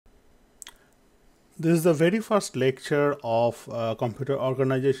This is the very first lecture of computer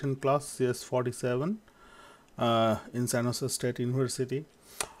organization class CS47 in San Jose State University.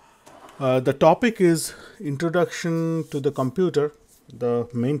 The topic is Introduction to the Computer, the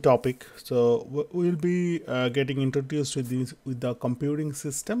main topic. So we'll be getting introduced with the computing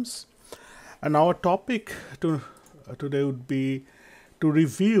systems, and our topic today would be to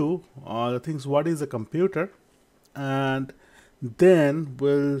review the things. What is a computer, and then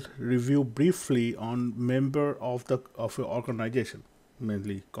we'll review briefly on member of the your organization,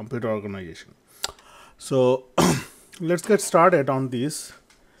 mainly computer organization. So let's get started on this.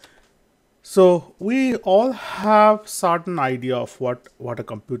 So we all have certain idea of what a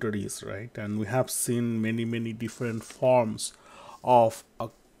computer is, right? And we have seen many different forms of a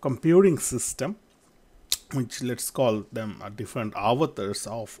computing system, which let's call them different avatars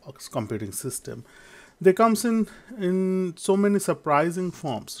of a computing system. They comes in so many surprising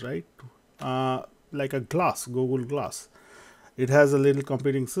forms, right? Like a glass, Google Glass. It has a little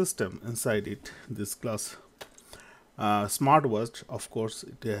computing system inside it. This glass smartwatch, of course,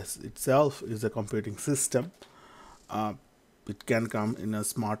 it has itself is a computing system. It can come in a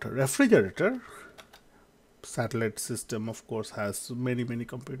smart refrigerator. Satellite system, of course, has many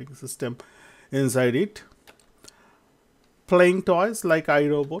computing system inside it. Playing toys like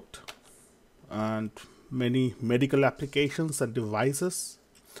iRobot and many medical applications and devices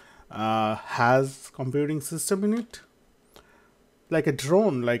has computing system in it, like a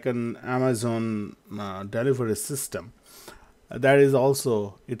drone, like an Amazon delivery system. That is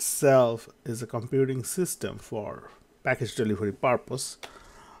also itself is a computing system for package delivery purpose.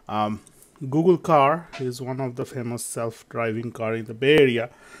 Google car is one of the famous self-driving car in the Bay Area,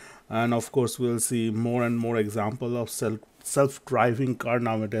 and of course we'll see more and more example of self-driving car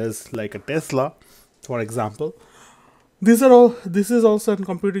nowadays, like a Tesla, for example. This is also a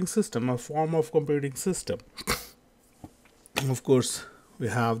computing system, a form of computing system. Of course, we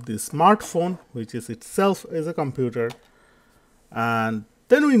have the smartphone, which is itself is a computer, and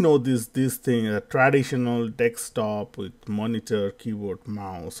then we know this thing, a traditional desktop with monitor, keyboard,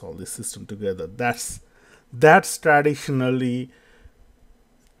 mouse, all this system together. That's traditionally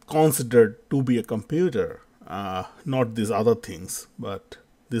considered to be a computer, not these other things, but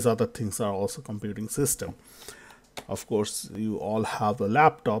these other things are also computing system. Of course, you all have the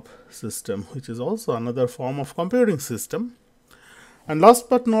laptop system, which is also another form of computing system. And last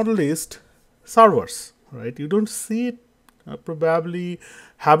but not least, servers, right? You don't see it, probably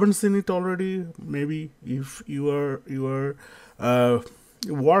haven't seen it already. Maybe if you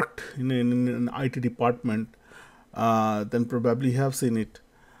worked in an IT department, then probably have seen it.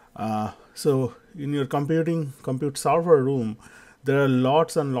 So in your compute server room, there are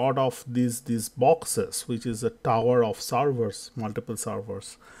lots and lot of these boxes, which is a tower of servers, multiple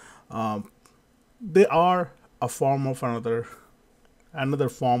servers. They are a form of another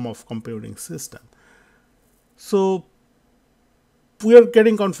form of computing system. So we are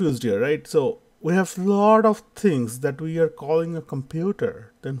getting confused here, right? So we have a lot of things that we are calling a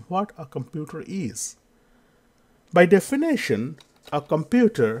computer. Then what a computer is? By definition, a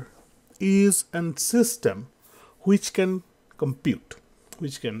computer is a system which can compute,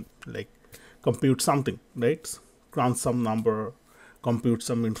 which can like compute something, right? Crunch some number, compute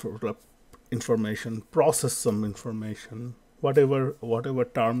some information, process some information, whatever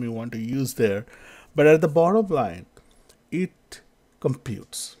term you want to use there. But at the bottom line, it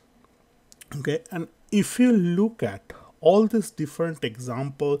computes. Okay, and if you look at all these different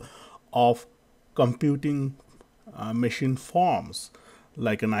example of computing machine forms,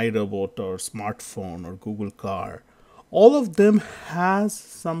 like an iRobot or smartphone or Google car, all of them has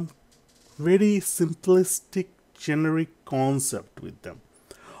some very simplistic generic concept with them.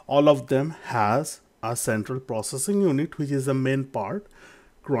 All of them has a central processing unit, which is the main part,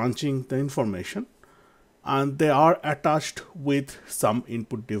 crunching the information, and they are attached with some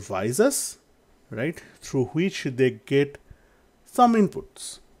input devices, right, through which they get some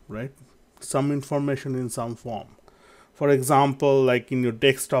inputs, right, some information in some form. For example, like in your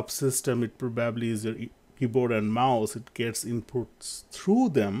desktop system, it probably is your keyboard and mouse. It gets inputs through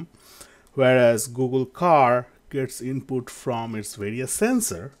them, whereas Google car gets input from its various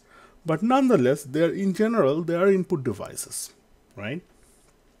sensor, but nonetheless they are input devices, right?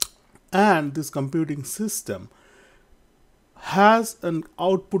 And this computing system has an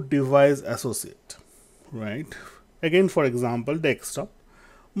output device associate, right? Again, for example, desktop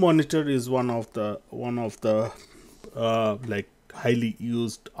monitor is one of the like highly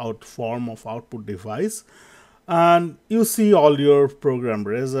used form of output device, and you see all your program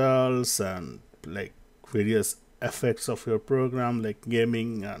results and like various effects of your program like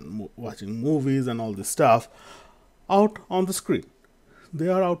gaming and watching movies and all this stuff out on the screen. They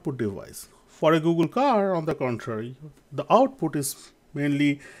are output device. For a Google car, on the contrary, the output is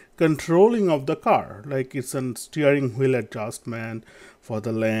mainly controlling of the car, like it's a steering wheel adjustment for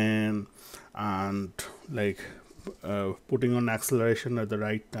the lane, and like putting on acceleration at the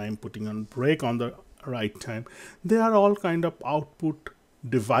right time, putting on brake on the right time. They are all kind of output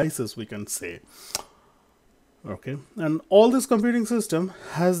devices, we can say. Okay, and all this computing system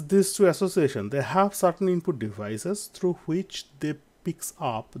has these two association. They have certain input devices through which they takes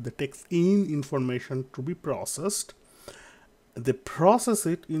in information to be processed. They process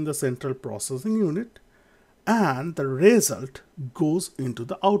it in the central processing unit, and the result goes into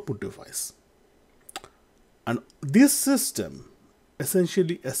the output device. And this system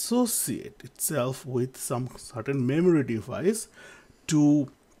essentially associate itself with some certain memory device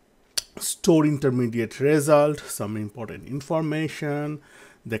to store intermediate result, some important information.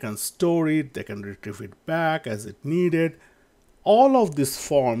 They can store it, they can retrieve it back as it needed. All of this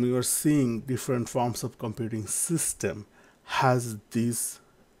form you are seeing, different forms of computing system has these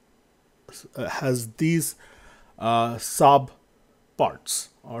sub parts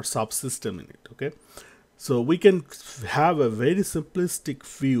or subsystem in it. Okay, so we can have a very simplistic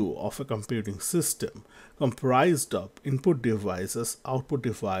view of a computing system comprised of input devices, output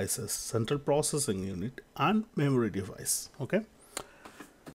devices, central processing unit, and memory device. Okay.